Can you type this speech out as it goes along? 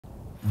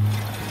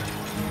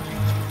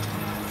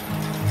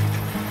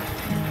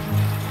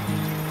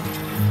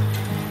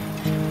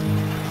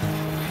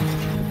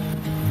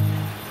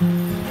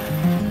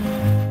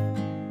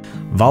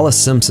Vollis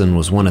Simpson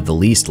was one of the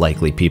least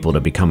likely people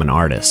to become an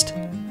artist.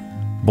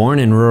 Born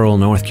in rural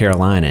North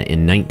Carolina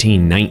in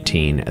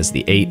 1919 as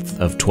the 8th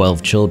of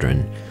 12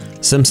 children,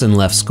 Simpson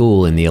left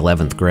school in the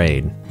 11th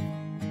grade.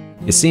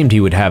 It seemed he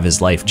would have his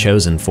life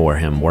chosen for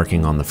him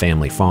working on the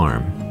family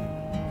farm.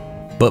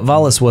 But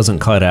Vollis wasn't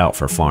cut out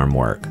for farm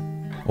work.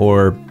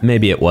 Or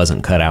maybe it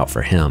wasn't cut out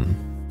for him.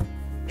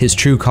 His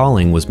true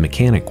calling was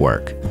mechanic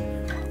work.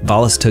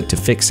 Vollis took to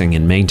fixing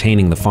and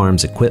maintaining the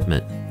farm's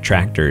equipment,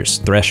 tractors,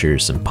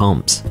 threshers, and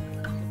pumps.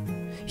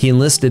 He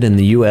enlisted in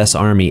the U.S.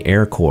 Army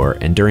Air Corps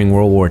and during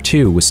World War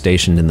II was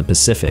stationed in the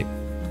Pacific.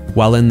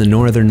 While in the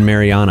Northern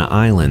Mariana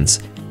Islands,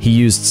 he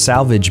used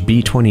salvage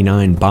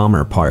B-29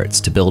 bomber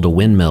parts to build a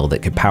windmill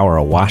that could power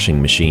a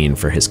washing machine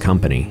for his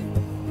company.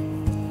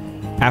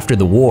 After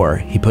the war,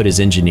 he put his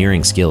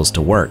engineering skills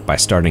to work by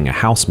starting a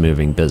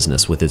house-moving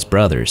business with his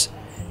brothers,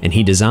 and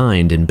he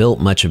designed and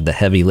built much of the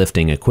heavy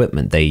lifting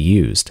equipment they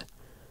used.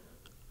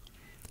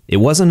 It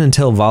wasn't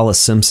until Vollis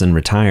Simpson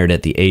retired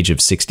at the age of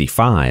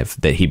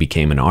 65 that he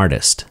became an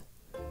artist.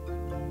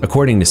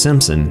 According to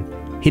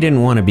Simpson, he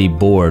didn't want to be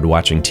bored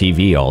watching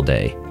TV all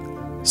day,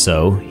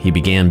 so he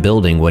began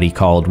building what he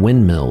called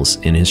windmills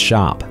in his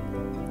shop.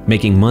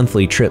 Making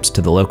monthly trips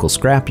to the local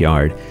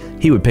scrapyard,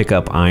 he would pick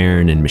up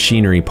iron and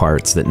machinery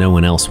parts that no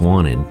one else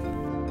wanted.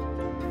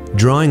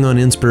 Drawing on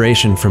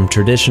inspiration from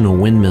traditional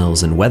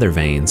windmills and weather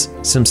vanes,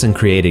 Simpson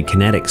created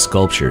kinetic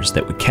sculptures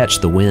that would catch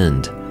the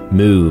wind,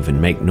 move, and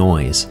make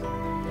noise.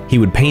 He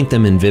would paint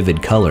them in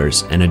vivid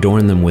colors and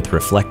adorn them with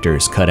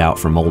reflectors cut out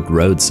from old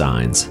road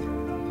signs.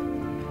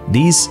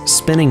 These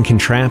spinning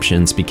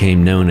contraptions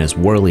became known as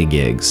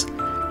whirligigs,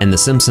 and the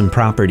Simpson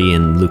property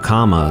in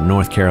Lucama,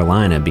 North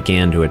Carolina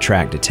began to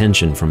attract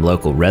attention from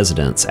local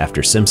residents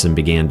after Simpson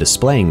began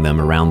displaying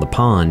them around the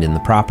pond in the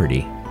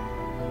property.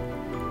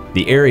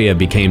 The area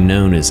became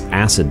known as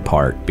Acid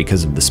Park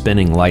because of the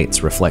spinning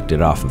lights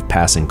reflected off of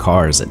passing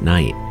cars at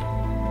night.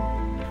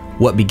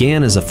 What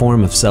began as a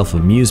form of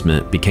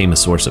self-amusement became a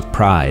source of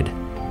pride.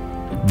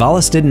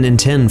 Vollis didn't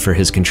intend for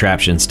his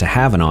contraptions to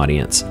have an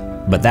audience,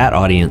 but that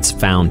audience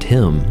found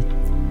him.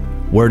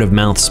 Word of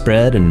mouth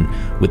spread, and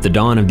with the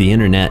dawn of the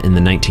internet in the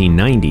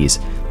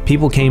 1990s,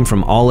 people came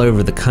from all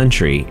over the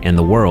country and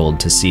the world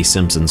to see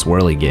Simpson's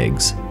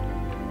whirligigs.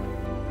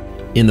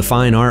 In the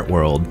fine art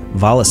world,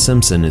 Vollis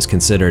Simpson is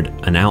considered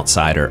an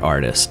outsider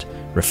artist,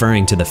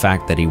 referring to the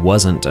fact that he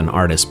wasn't an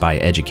artist by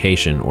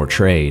education or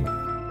trade.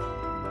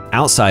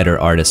 Outsider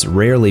artists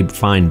rarely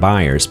find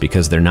buyers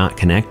because they're not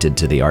connected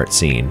to the art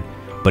scene,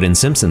 but in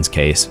Simpson's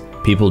case,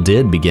 people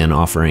did begin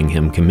offering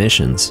him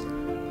commissions.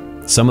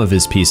 Some of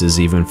his pieces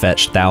even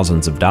fetched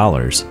thousands of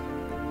dollars.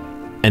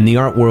 And the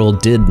art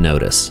world did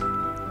notice.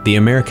 The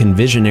American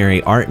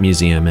Visionary Art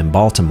Museum in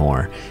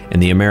Baltimore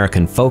and the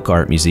American Folk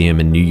Art Museum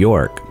in New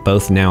York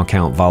both now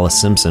count Vollis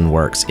Simpson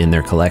works in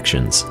their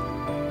collections.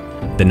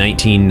 The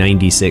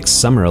 1996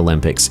 Summer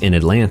Olympics in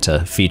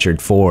Atlanta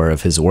featured 4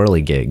 of his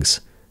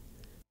whirligigs.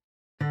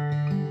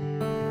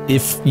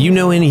 If you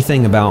know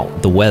anything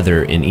about the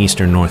weather in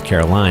eastern North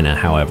Carolina,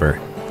 however,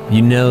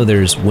 you know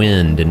there's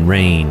wind and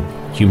rain,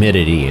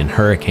 humidity, and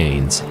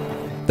hurricanes.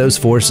 Those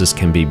forces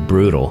can be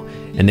brutal,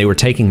 and they were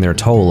taking their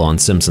toll on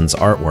Simpson's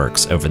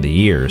artworks over the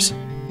years.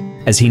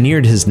 As he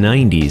neared his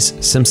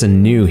 90s,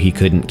 Simpson knew he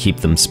couldn't keep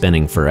them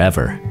spinning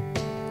forever.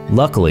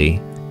 Luckily,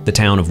 the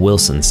town of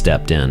Wilson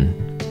stepped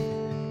in.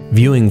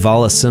 Viewing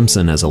Vollis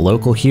Simpson as a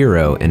local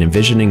hero and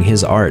envisioning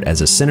his art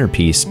as a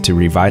centerpiece to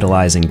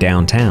revitalizing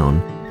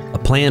downtown, a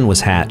plan was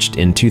hatched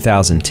in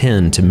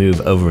 2010 to move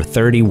over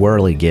 30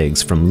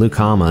 whirligigs from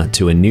Lucama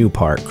to a new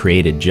park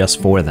created just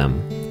for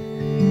them.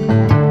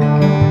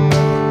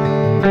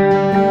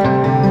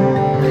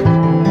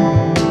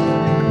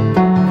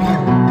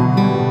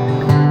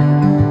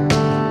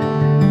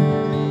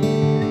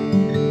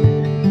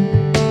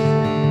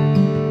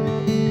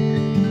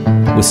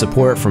 With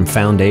support from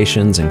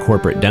foundations and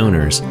corporate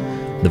donors,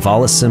 the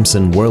Vollis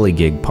Simpson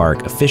Whirligig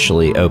Park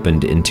officially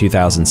opened in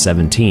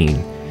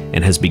 2017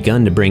 and has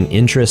begun to bring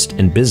interest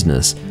and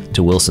business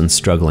to Wilson's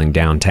struggling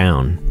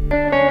downtown.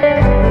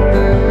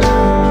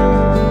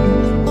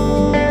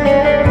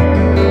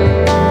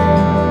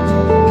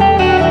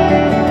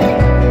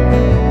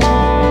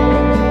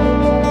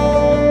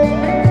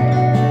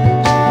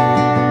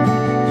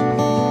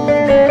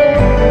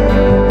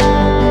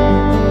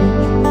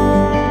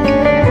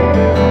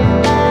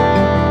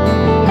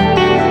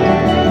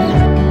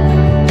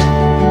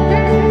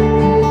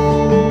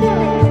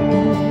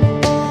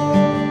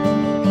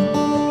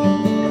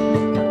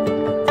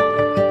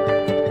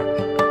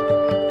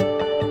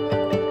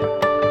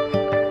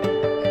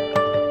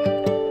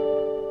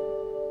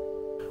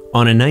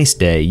 On a nice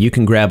day, you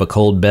can grab a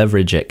cold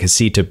beverage at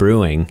Casita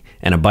Brewing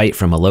and a bite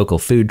from a local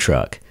food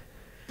truck.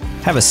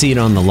 Have a seat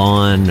on the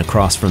lawn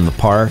across from the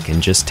park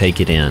and just take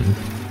it in.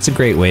 It's a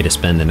great way to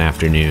spend an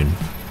afternoon.